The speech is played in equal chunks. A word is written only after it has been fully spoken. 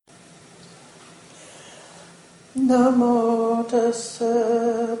Namo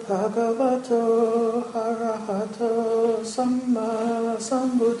tassa bhagavato arahato samma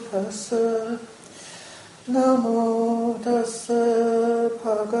sambuddhassa. Namo tassa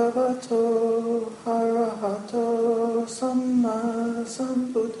bhagavato arahato samma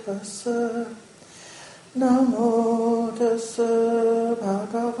sambuddhassa. Namo tassa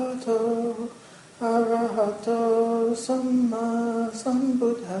bhagavato arahato samma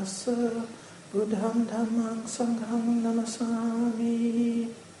sambuddhassa. Buddham dhammam sangham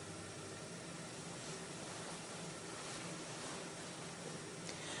namasami.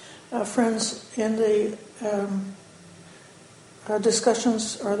 Friends, in the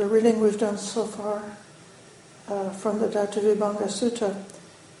discussions or the reading we've done so far from the Dattavibhanga Sutta,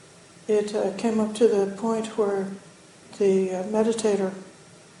 it came up to the point where the meditator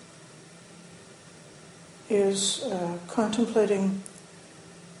is contemplating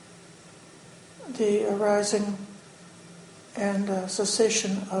the arising and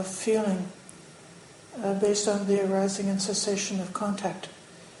cessation of feeling based on the arising and cessation of contact.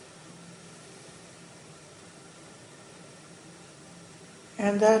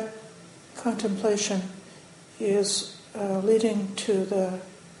 And that contemplation is leading to the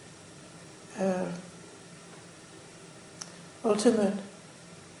ultimate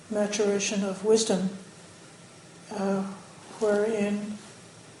maturation of wisdom, wherein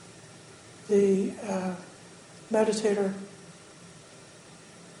the meditator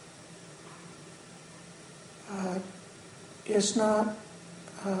is not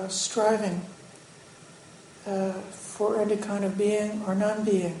striving for any kind of being or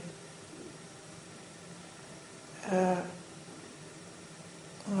non-being.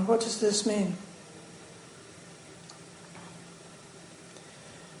 What does this mean?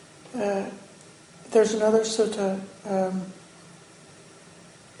 There's another sutta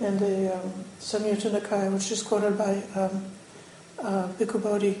in the Samyutta Nikaya, which is quoted by Bhikkhu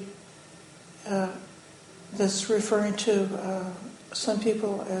Bodhi, that's referring to some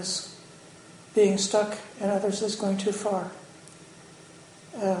people as being stuck and others as going too far.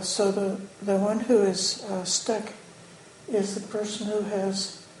 So the one who is stuck is the person who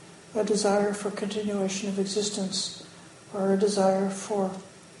has a desire for continuation of existence, or a desire for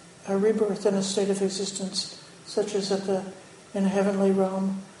a rebirth in a state of existence, such as in a heavenly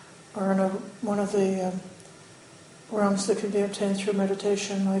realm, or in one of the realms that can be obtained through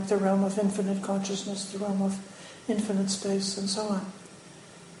meditation, like the realm of infinite consciousness, the realm of infinite space, and so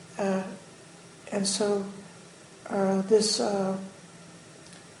on. And so there's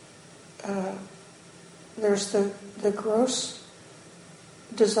the gross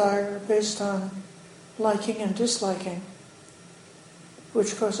desire based on liking and disliking,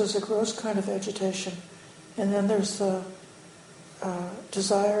 which causes a gross kind of agitation. And then there's the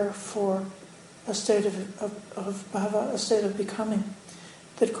desire for a state of bhava, a state of becoming,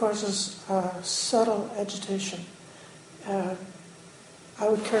 that causes subtle agitation. I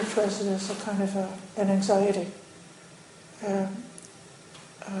would characterize it as a kind of an anxiety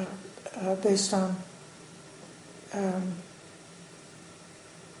based on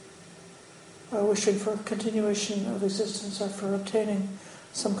wishing for continuation of existence or for obtaining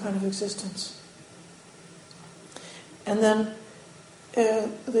some kind of existence. And then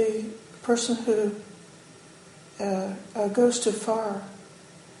the person who goes too far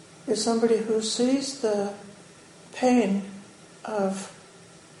is somebody who sees the pain of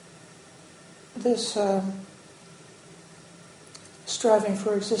this striving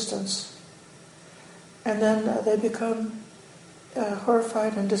for existence, and then they become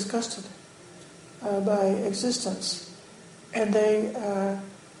horrified and disgusted by existence, and they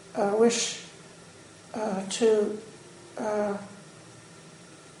wish to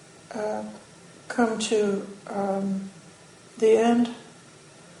come to the end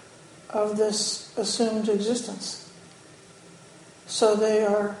of this assumed existence. So they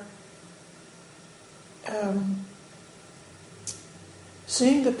are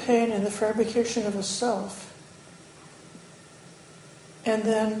seeing the pain in the fabrication of a self, and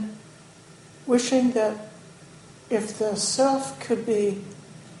then wishing that if the self could be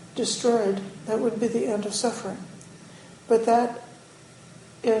destroyed, that would be the end of suffering. But that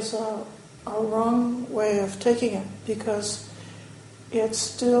is a wrong way of taking it, because it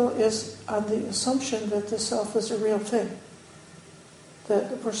still is on the assumption that the self is a real thing that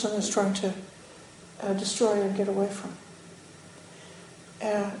the person is trying to destroy and get away from.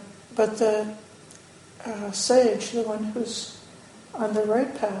 But the sage, the one who's on the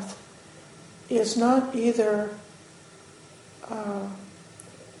right path, is not either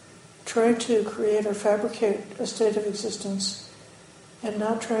trying to create or fabricate a state of existence, and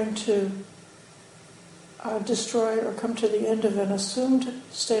not trying to destroy or come to the end of an assumed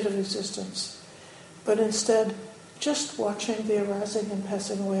state of existence, but instead just watching the arising and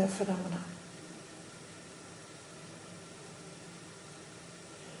passing away of phenomena.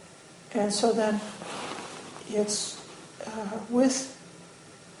 And so then it's with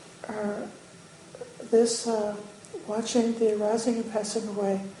this watching the arising and passing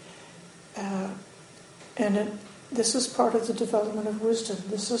away, this is part of the development of wisdom.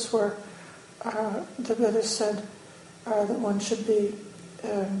 This is where the Buddha said that one should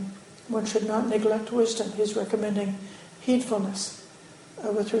not neglect wisdom. He's recommending heedfulness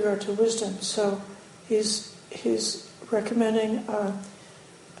with regard to wisdom. So he's recommending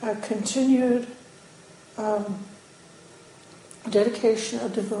a continued dedication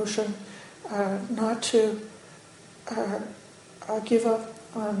of devotion, not to give up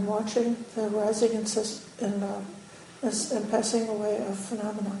on watching the rising and passing away of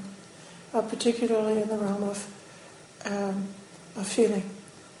phenomena, particularly in the realm of feeling.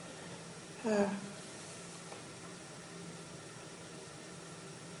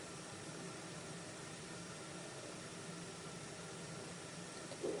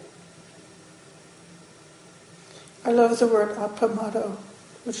 I love the word appamado,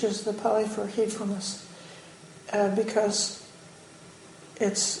 which is the Pali for heedfulness, because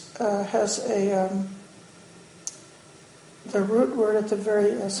it's has the root word at the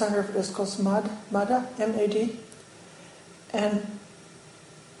very center of it is called mada, M-A-D, and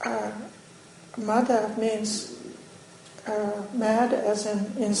mada means mad as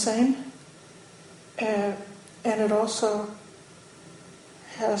in insane, and it also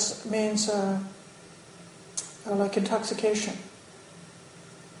means like intoxication.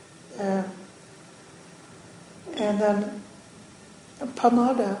 And then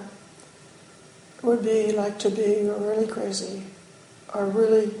pamada would be like to be really crazy or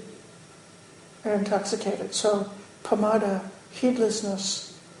really intoxicated. So pamada,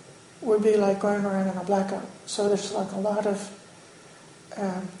 heedlessness, would be like going around in a blackout. So there's like a lot of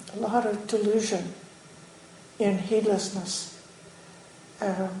delusion in heedlessness.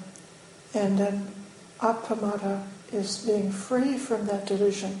 And then appamada is being free from that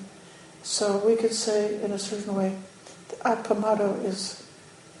delusion. So we could say in a certain way, the appamado is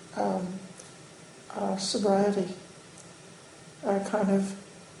sobriety, a kind of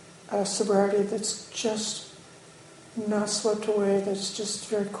sobriety that's just not swept away, that's just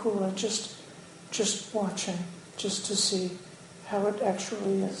very cool and just watching, just to see how it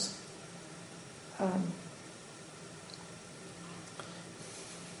actually is.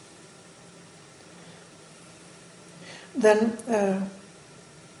 Then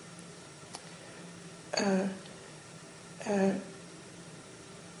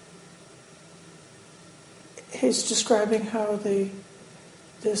he's describing how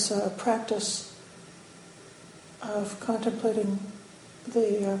this practice of contemplating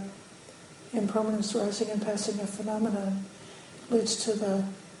the impermanence, rising and passing of phenomena leads to the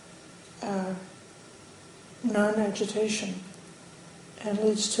non-agitation and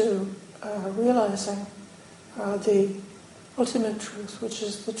leads to realizing the ultimate truth, which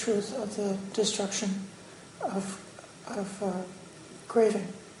is the truth of the destruction of craving.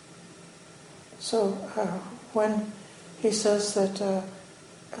 So when he says that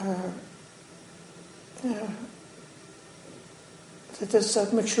that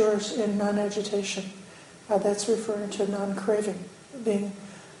this matures in non-agitation, that's referring to non-craving, being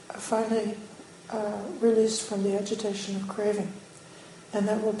finally released from the agitation of craving, and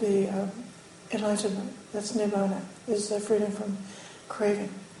that will be enlightenment. That's nibbana, is the freedom from craving,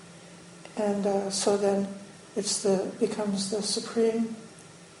 and so then becomes the supreme,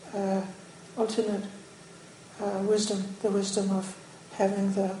 ultimate wisdom, the wisdom of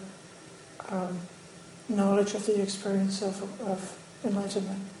having the knowledge of the experience of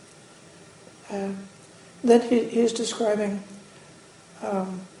enlightenment. Then he's describing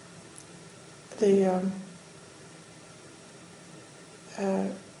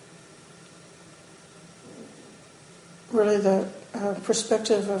really the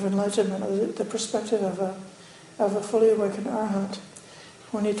perspective of enlightenment, or the perspective of a fully awakened arhat,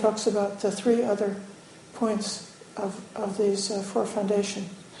 when he talks about the three other points of these four foundations.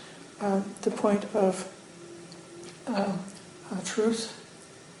 The point of truth,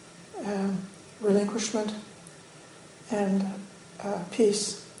 relinquishment, and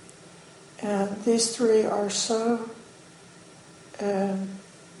peace. And these three are so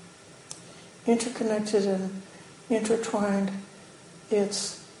interconnected and intertwined,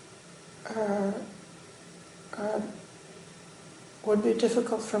 it's would be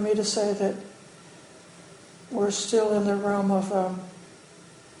difficult for me to say that we're still in the realm of a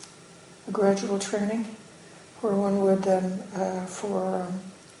gradual training. where one would then, for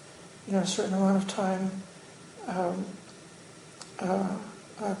a certain amount of time,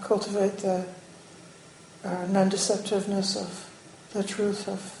 cultivate the non-deceptiveness of the truth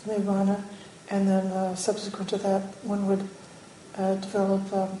of Nibbana, and then subsequent to that, one would develop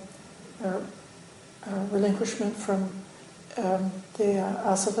relinquishment from the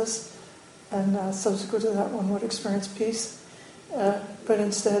asavas, and subsequent to that, one would experience peace. But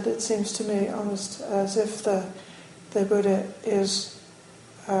instead, it seems to me almost as if the Buddha is,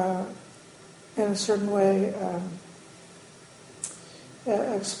 in a certain way,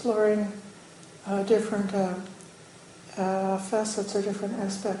 exploring different facets or different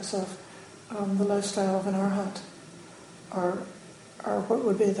aspects of the lifestyle of an arhat, or what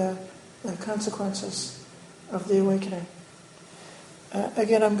would be the consequences of the awakening.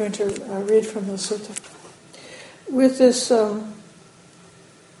 Again, I'm going to read from the sutta. With this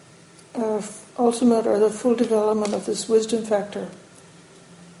ultimate or the full development of this wisdom factor,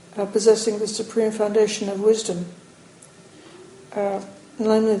 possessing the supreme foundation of wisdom,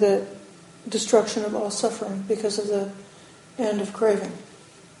 namely the destruction of all suffering because of the end of craving,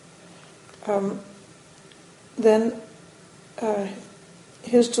 then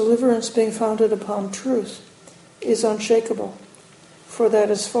his deliverance being founded upon truth is unshakable, for that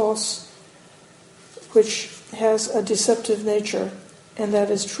is false, which has a deceptive nature, and that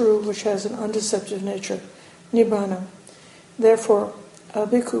is true, which has an undeceptive nature, nibbana. Therefore, a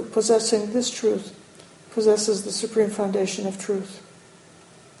bhikkhu possessing this truth possesses the supreme foundation of truth.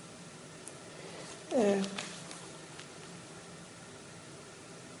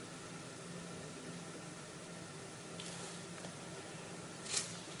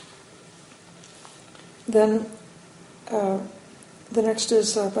 Then the next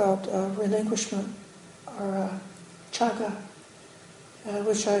is about relinquishment, or chaga,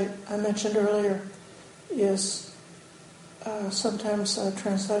 which I mentioned earlier, is sometimes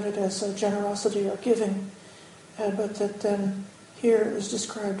translated as generosity or giving, but that then here is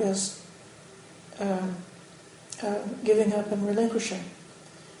described as giving up and relinquishing.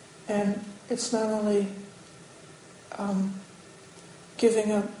 And it's not only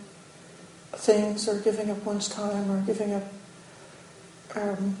giving up things, or giving up one's time, or giving up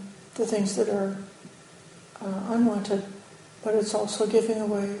the things that are unwanted, but it's also giving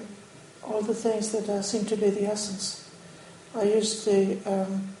away all the things that seem to be the essence. I used the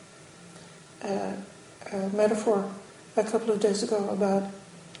metaphor a couple of days ago about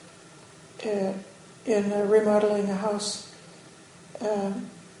in remodeling a house,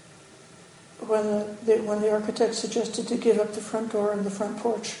 when the architect suggested to give up the front door and the front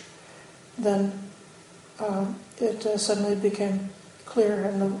porch, then it suddenly became clear,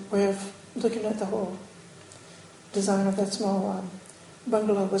 and the way of looking at the whole design of that small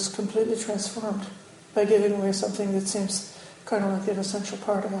bungalow was completely transformed by giving away something that seems kind of like an essential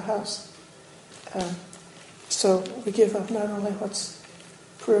part of a house. So we give up not only what's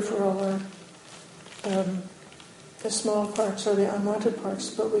peripheral or the small parts or the unwanted parts,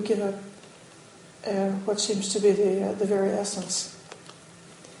 but we give up what seems to be the very essence.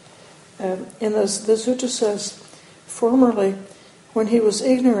 In the sutta says, formerly, when he was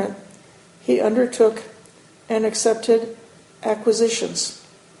ignorant, he undertook and accepted acquisitions.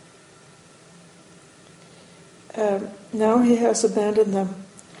 Now he has abandoned them,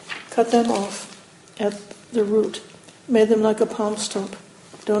 cut them off at the root, made them like a palm stump,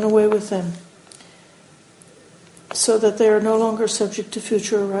 done away with them, so that they are no longer subject to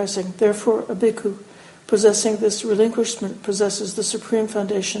future arising. Therefore, a bhikkhu possessing this relinquishment possesses the supreme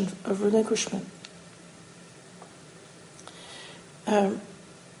foundation of relinquishment.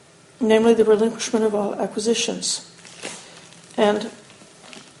 Namely, the relinquishment of all acquisitions. And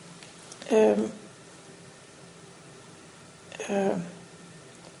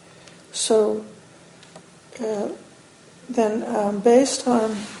then based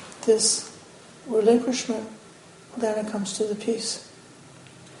on this relinquishment, then it comes to the peace.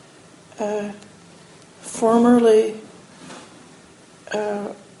 Formerly,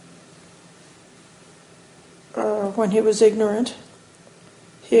 when he was ignorant,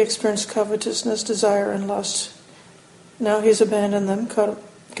 he experienced covetousness, desire, and lust. Now he's abandoned them, cut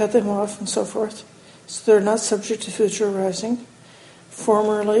them off, and so forth, so they're not subject to future arising.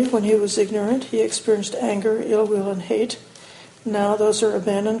 Formerly, when he was ignorant, he experienced anger, ill will, and hate. Now those are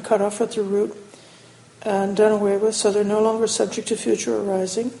abandoned, cut off at the root, and done away with, so they're no longer subject to future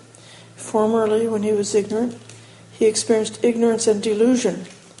arising. Formerly, when he was ignorant, he experienced ignorance and delusion.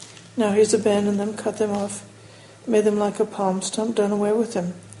 Now he's abandoned them, cut them off, made them like a palm stump, done away with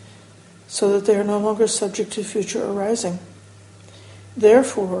them, so that they are no longer subject to future arising.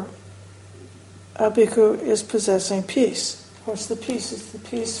 Therefore, a bhikkhu is possessing peace. What's the peace? It's the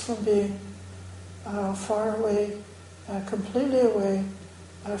peace from being far away, completely away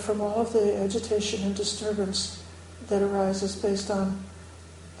from all of the agitation and disturbance that arises based on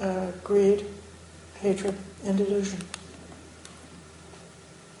greed, hatred, and delusion.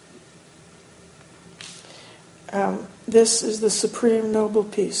 This is the supreme noble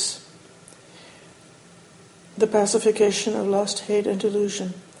peace, the pacification of lust, hate, and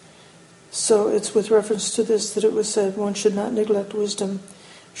delusion. So it's with reference to this that it was said, one should not neglect wisdom,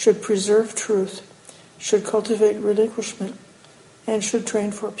 should preserve truth, should cultivate relinquishment, and should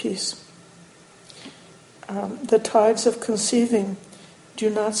train for peace. The tides of conceiving do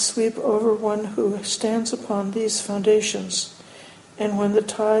not sweep over one who stands upon these foundations, and when the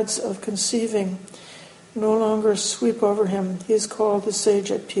tides of conceiving no longer sweep over him, he is called the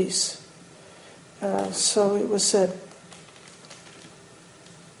sage at peace. So it was said,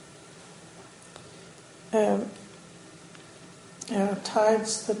 the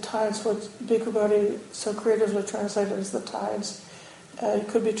tides, what Bhikkhu Bodhi so creatively translated as the tides, it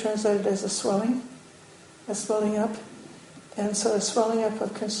could be translated as a swelling up. And so a swelling up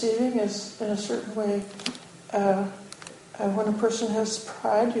of conceiving is, in a certain way, when a person has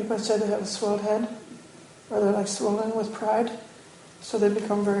pride, you might say they have a swelled head, or they're like swollen with pride, so they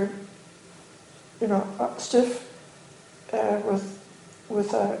become very, stiff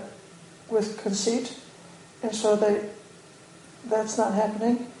with conceit, and so that's not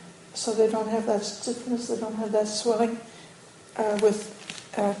happening. So they don't have that stiffness, they don't have that swelling with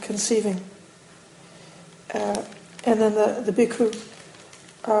conceiving. And then the bhikkhu,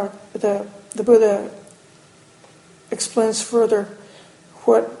 the Buddha explains further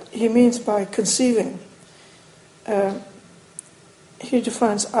what he means by conceiving. He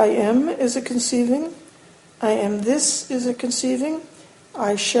defines I am is a conceiving, I am this is a conceiving,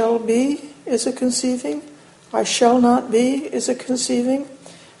 I shall be is a conceiving, I shall not be is a conceiving,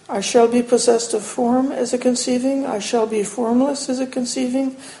 I shall be possessed of form is a conceiving, I shall be formless is a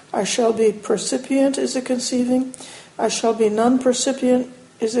conceiving, I shall be percipient is a conceiving, I shall be non-percipient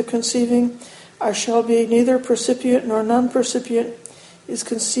is a conceiving, I shall be neither percipient nor non-percipient is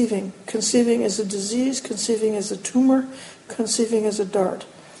conceiving. Conceiving is a disease, conceiving is a tumor, conceiving is a dart.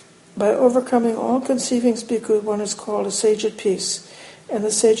 By overcoming all conceivings, bhikkhu, one is called a sage at peace. And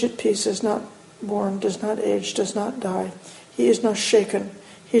the sage at peace is not born, does not age, does not die. He is not shaken.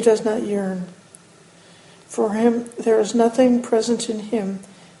 He does not yearn. For him, there is nothing present in him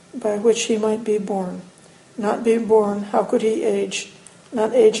by which he might be born. Not being born, how could he age?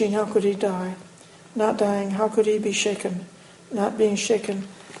 Not aging, how could he die? Not dying, how could he be shaken? Not being shaken,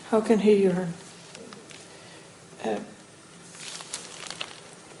 how can he yearn?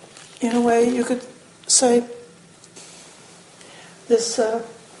 In a way, you could say this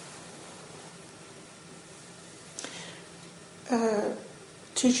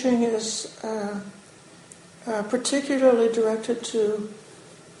teaching is particularly directed to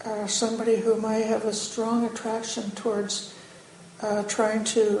somebody who might have a strong attraction towards trying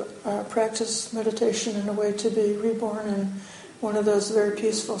to practice meditation in a way to be reborn in one of those very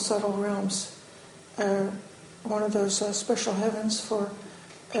peaceful, subtle realms, one of those special heavens for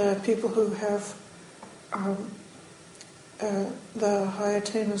people who have the high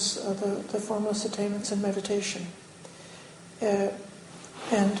attainments, the formless attainments in meditation.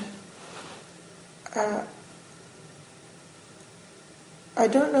 And I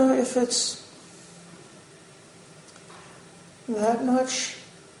don't know if it's that much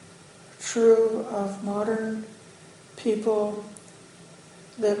true of modern people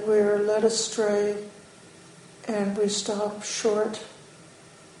that we're led astray and we stop short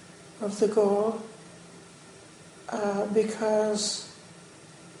of the goal because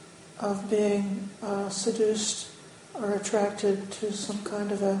of being seduced or attracted to some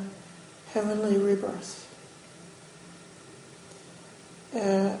kind of a heavenly rebirth.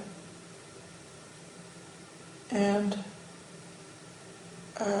 And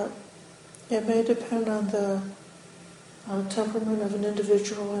it may depend on the temperament of an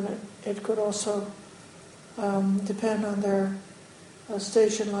individual, and it could also depend on their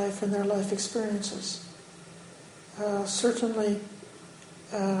stage in life and their life experiences. Certainly,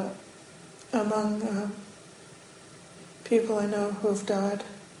 among people I know who have died,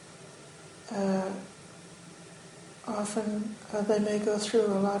 often they may go through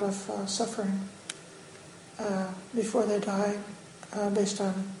a lot of suffering before they die, based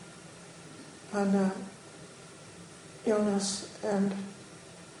on illness, and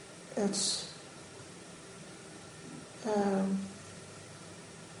it's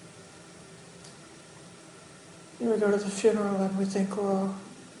we go to the funeral and we think, well,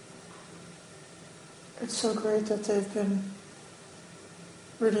 it's so great that they've been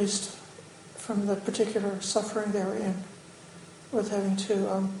released from the particular suffering they were in with having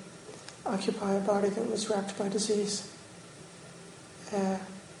to occupy a body that was racked by disease.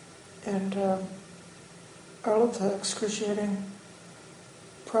 And all of the excruciating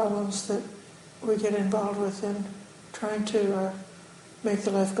problems that we get involved with in trying to make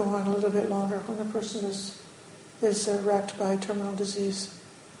the life go on a little bit longer when a person is racked by terminal disease.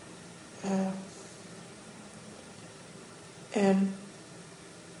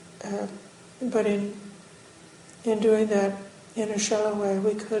 But in doing that in a shallow way,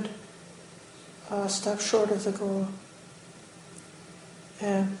 we could stop short of the goal.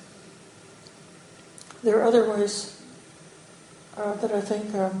 And there are other ways that I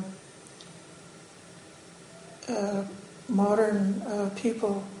think modern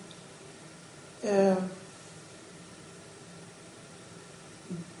people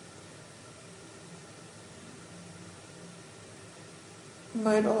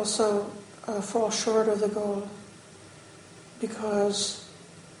might also fall short of the goal, because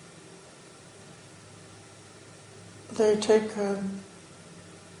they take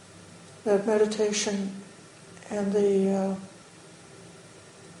that meditation and the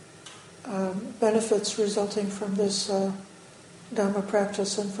benefits resulting from this Dhamma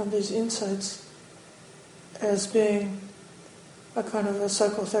practice and from these insights as being a kind of a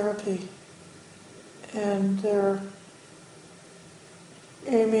psychotherapy, and they're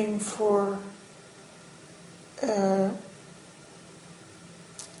aiming for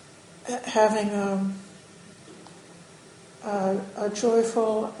having a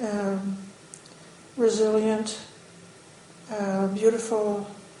joyful, resilient, beautiful,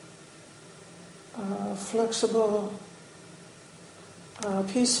 flexible,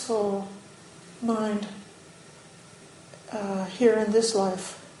 peaceful mind here in this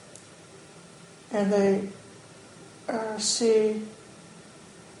life. And they see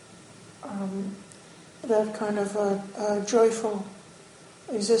that kind of a joyful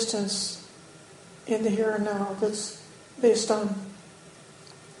existence in the here and now that's based on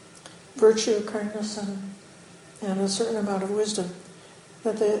virtue, kindness, and a certain amount of wisdom,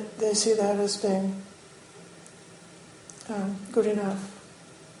 that they see that as being good enough,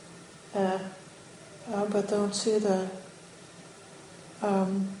 but don't see the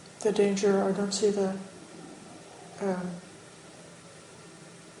danger, or don't see the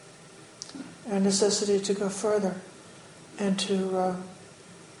necessity to go further and to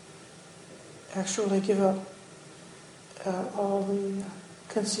actually give up all the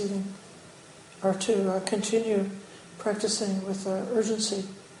conceding, or to continue practicing with urgency.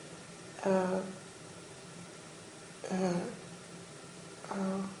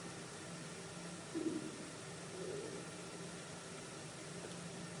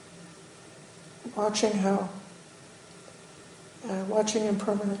 Watching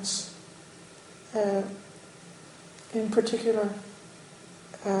impermanence, in particular,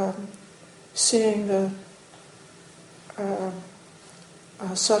 seeing the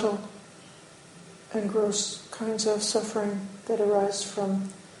subtle and gross kinds of suffering that arise from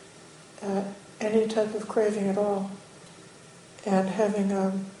any type of craving at all, and having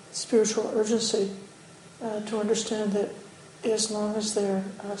a spiritual urgency to understand that as long as they're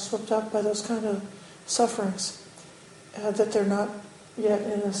swept up by those kind of sufferings, that they're not yet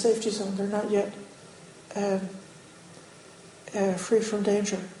in a safety zone, they're not yet free from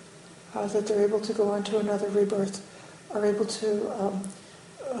danger, that they're able to go on to another rebirth, are able to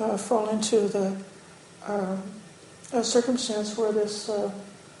fall into the circumstance where this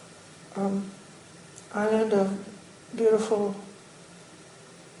island of beautiful,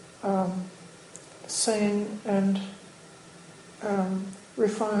 sane and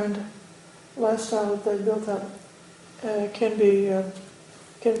refined lifestyle that they built up can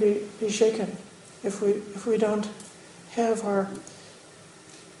be shaken if we don't have our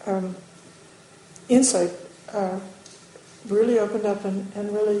insight really opened up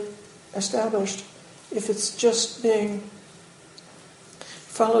and really established. If it's just being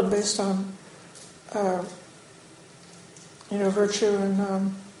followed based on virtue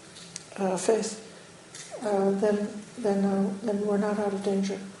and faith, then we're not out of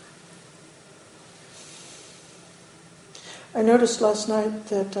danger. I noticed last night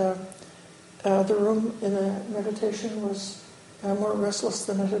that the room in the meditation was more restless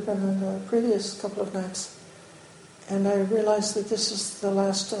than it had been in the previous couple of nights. And I realized that this is the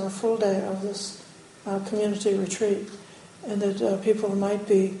last full day of this community retreat, and that people might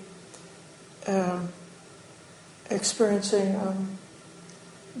be experiencing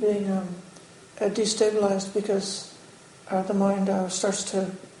being destabilized because the mind starts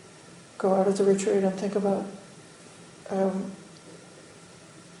to go out of the retreat and think about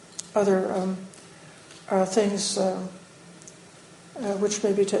other things which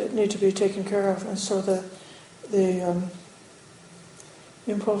maybe need to be taken care of, and so the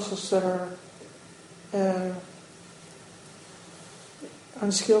impulses that are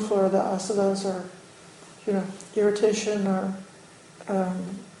unskillful, or the asadas, or irritation, or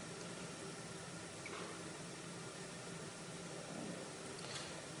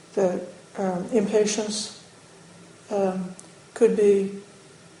the impatience could be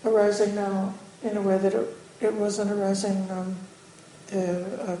arising now in a way that it wasn't arising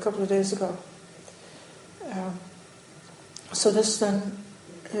a couple of days ago. So this then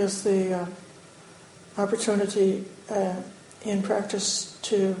is the opportunity in practice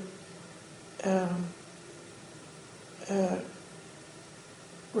to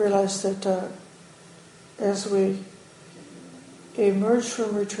realize that as we emerge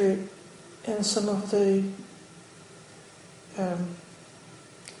from retreat, and some of the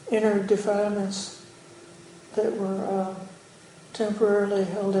inner defilements that were temporarily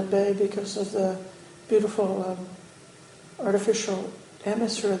held at bay because of the beautiful artificial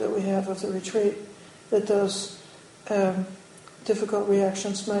atmosphere that we have of the retreat, that those difficult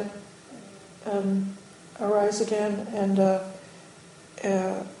reactions might arise again, and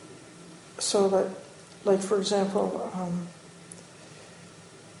so that, like for example,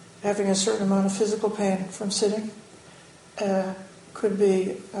 having a certain amount of physical pain from sitting could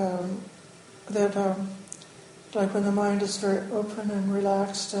be that, like when the mind is very open and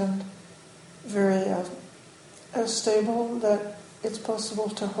relaxed and very stable, that it's possible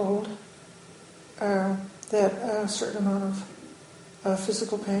to hold that certain amount of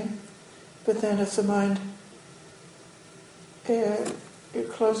physical pain. But then if the mind it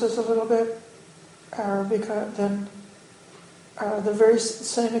closes a little bit, then the very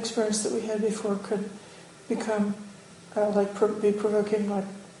same experience that we had before could become be provoking, like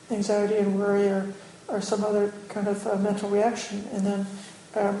anxiety and worry, or some other kind of mental reaction, and then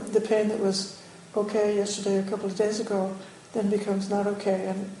the pain that was okay yesterday or a couple of days ago then becomes not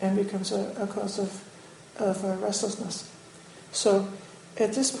okay, and becomes a cause of restlessness. So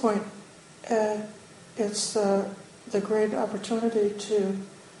at this point, it's the great opportunity to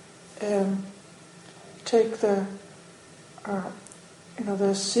take the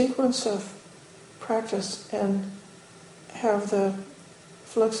sequence of practice and have the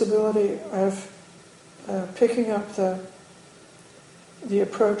flexibility of picking up the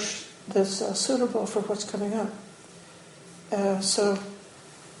approach that's suitable for what's coming up. So,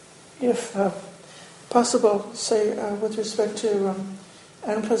 if possible, say with respect to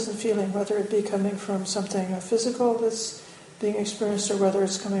unpleasant feeling, whether it be coming from something physical that's being experienced, or whether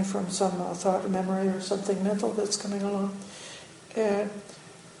it's coming from some thought or memory or something mental that's coming along,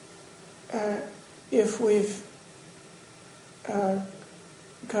 if we've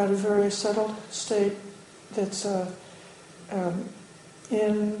got a very settled state that's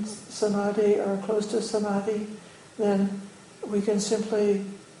in samadhi or close to samadhi, then we can simply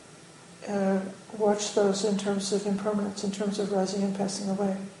watch those in terms of impermanence, in terms of rising and passing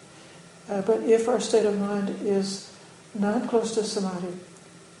away. But if our state of mind is not close to samadhi,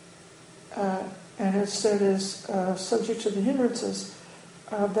 and instead is subject to the hindrances,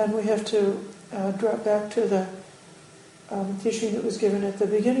 then we have to drop back to the teaching that was given at the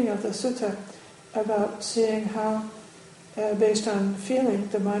beginning of the sutta about seeing how, based on feeling,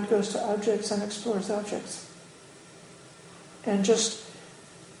 the mind goes to objects and explores objects. And just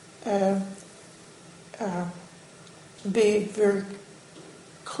be very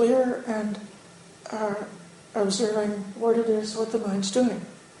clear and observing what it is, what the mind's doing,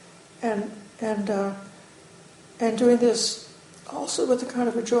 and doing this also with a kind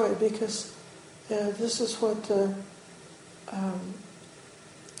of a joy, because this is what the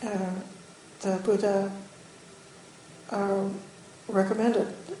Buddha recommended,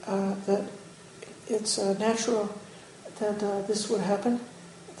 that it's natural that this would happen,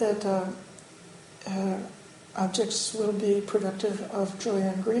 that objects will be productive of joy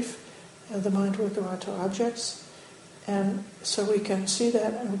and grief, the mind will go out to objects, and so we can see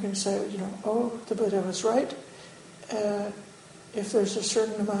that, and we can say, oh, the Buddha was right. If there's a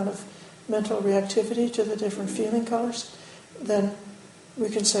certain amount of mental reactivity to the different feeling colors, then we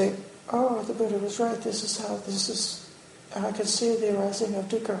can say, oh, the Buddha was right, I can see the arising of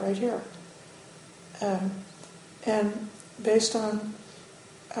dukkha right here. And based on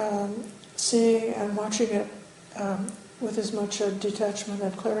seeing and watching it with as much detachment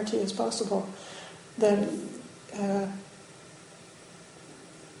and clarity as possible, then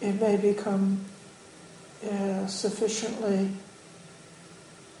it may become sufficiently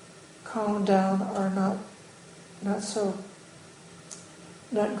calmed down are not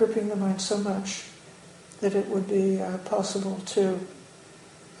gripping the mind so much that it would be possible to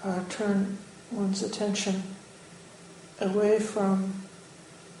turn one's attention away from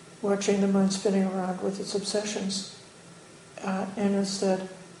watching the mind spinning around with its obsessions, and instead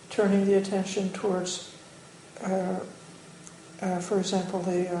turning the attention towards, for example,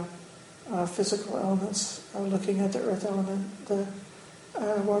 the physical elements, looking at the earth element, the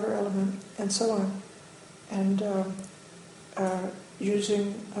water element, and so on, and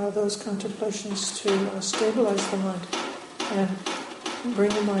using those contemplations to stabilize the mind and bring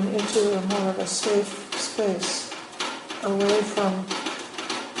the mind into a more of a safe space, away from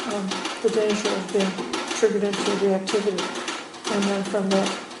the danger of being triggered into reactivity. And then from that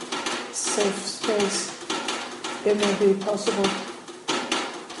safe space, it may be possible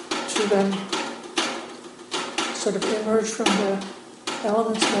to then sort of emerge from the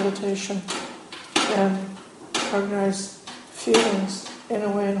elements meditation and cognize feelings in a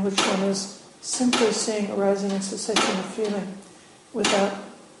way in which one is simply seeing arising and cessation of feeling without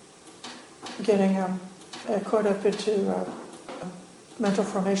getting caught up into mental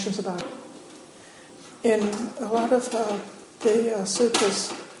formations about it. In a lot of the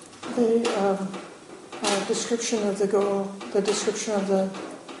sutras, the description of the goal, the description of the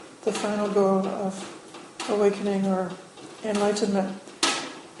final goal of awakening or enlightenment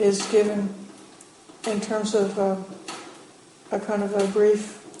is given in terms of a kind of a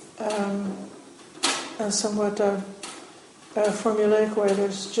brief, somewhat formulaic way.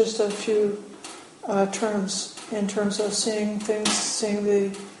 There's just a few terms in terms of seeing things, seeing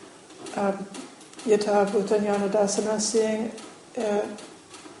the yatha bhutanyana dasana, seeing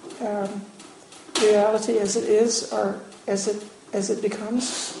reality as it is or as it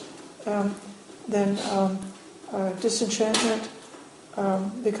becomes, then disenchantment,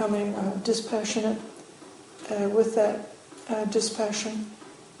 becoming dispassionate with that dispassion,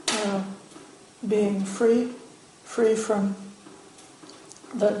 being free from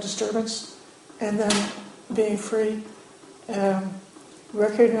the disturbance, and then being free,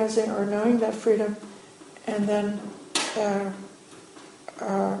 recognizing or knowing that freedom, and then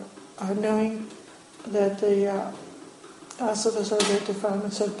knowing that the asavas or the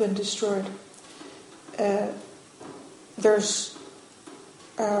defilements have been destroyed. There's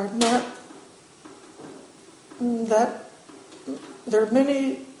not that there are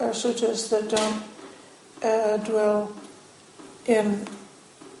many sutras that don't dwell in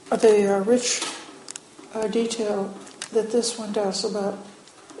the rich detail that this one does about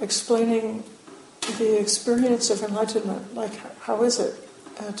explaining the experience of enlightenment, like how is it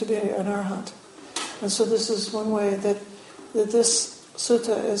to be an arhat. And so this is one way that this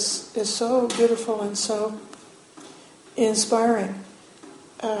sutta is so beautiful and so inspiring,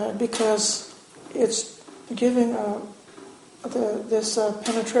 because it's giving this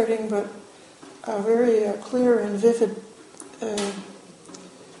penetrating but very clear and vivid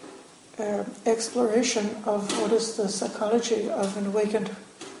exploration of what is the psychology of an awakened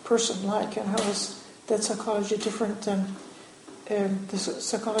person like, and how is that psychology different than the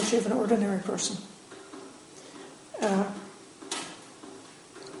psychology of an ordinary person.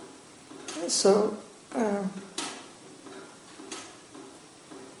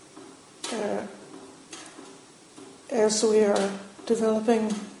 As we are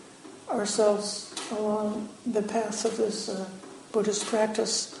developing ourselves along the path of this Buddhist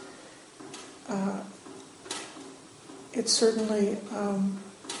practice, it's certainly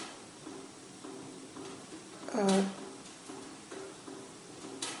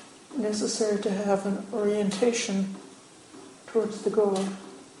necessary to have an orientation towards the goal.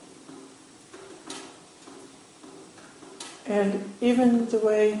 And even the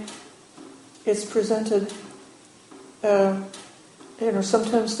way it's presented,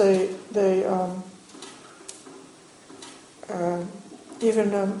 sometimes they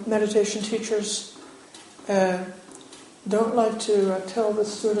even meditation teachers don't like to tell the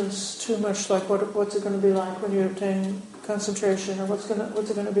students too much, like what's it going to be like when you obtain concentration, or what's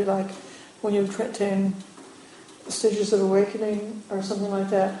it going to be like when you attain stages of awakening, or something like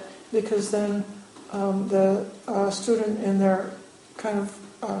that, because then the student, in their kind of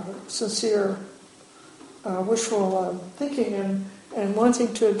sincere, wishful thinking and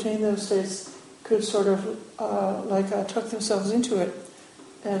wanting to obtain those states, could sort of tuck themselves into it,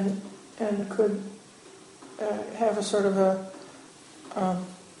 and could have a sort of a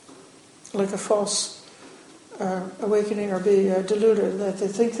false awakening, or be deluded that they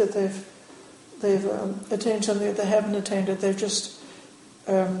think that they've attained something that they haven't attained it. They've just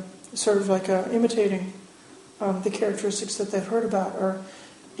sort of imitating the characteristics that they've heard about, or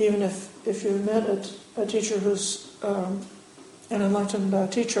even if you've met a teacher who's an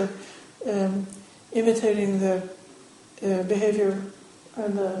enlightened teacher, imitating the behavior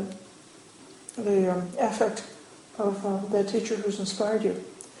and the affect of that teacher who's inspired you.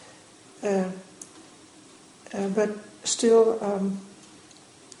 But still,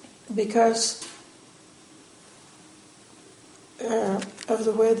 because of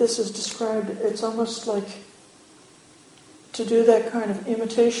the way this is described, it's almost like to do that kind of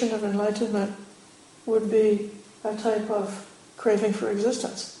imitation of enlightenment would be a type of craving for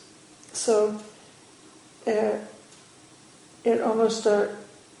existence. So it almost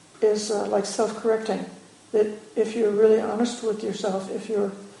is like self-correcting, that if you're really honest with yourself, if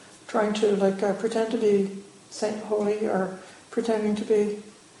you're trying to pretend to be saint holy or pretending to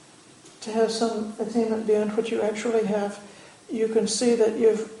have some attainment beyond what you actually have, you can see that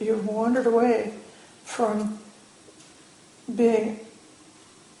you've wandered away from being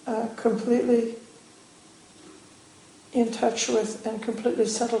completely in touch with and completely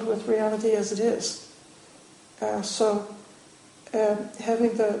settled with reality as it is. So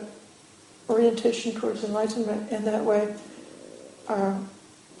having the orientation towards enlightenment in that way,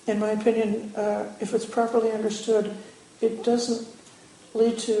 in my opinion, if it's properly understood, it doesn't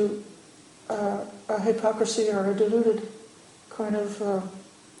lead to a hypocrisy or a deluded kind of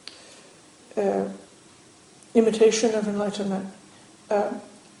imitation of enlightenment,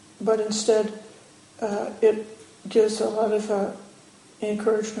 but instead it gives a lot of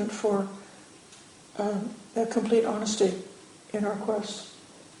encouragement for a complete honesty in our quest.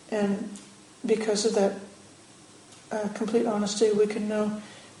 And because of that complete honesty, we can know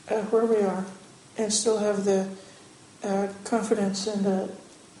where we are and still have the confidence in the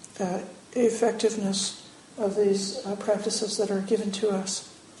effectiveness of these practices that are given to us,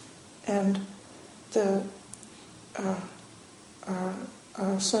 and the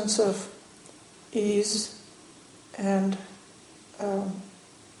sense of ease and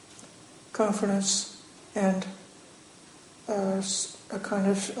confidence and a kind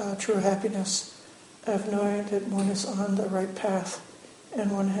of true happiness of knowing that one is on the right path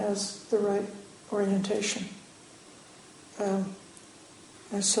and one has the right orientation.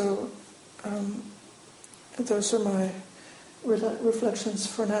 And so those are my reflections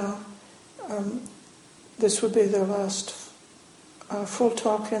for now. This would be the last full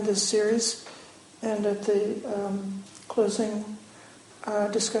talk in this series, and at the closing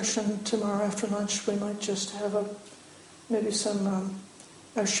discussion tomorrow after lunch, we might just have maybe some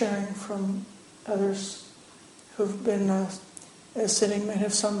sharing from others who've been sitting, may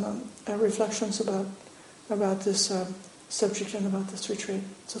have some reflections about this subject and about this retreat.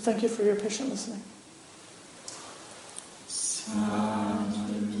 So thank you for your patient listening.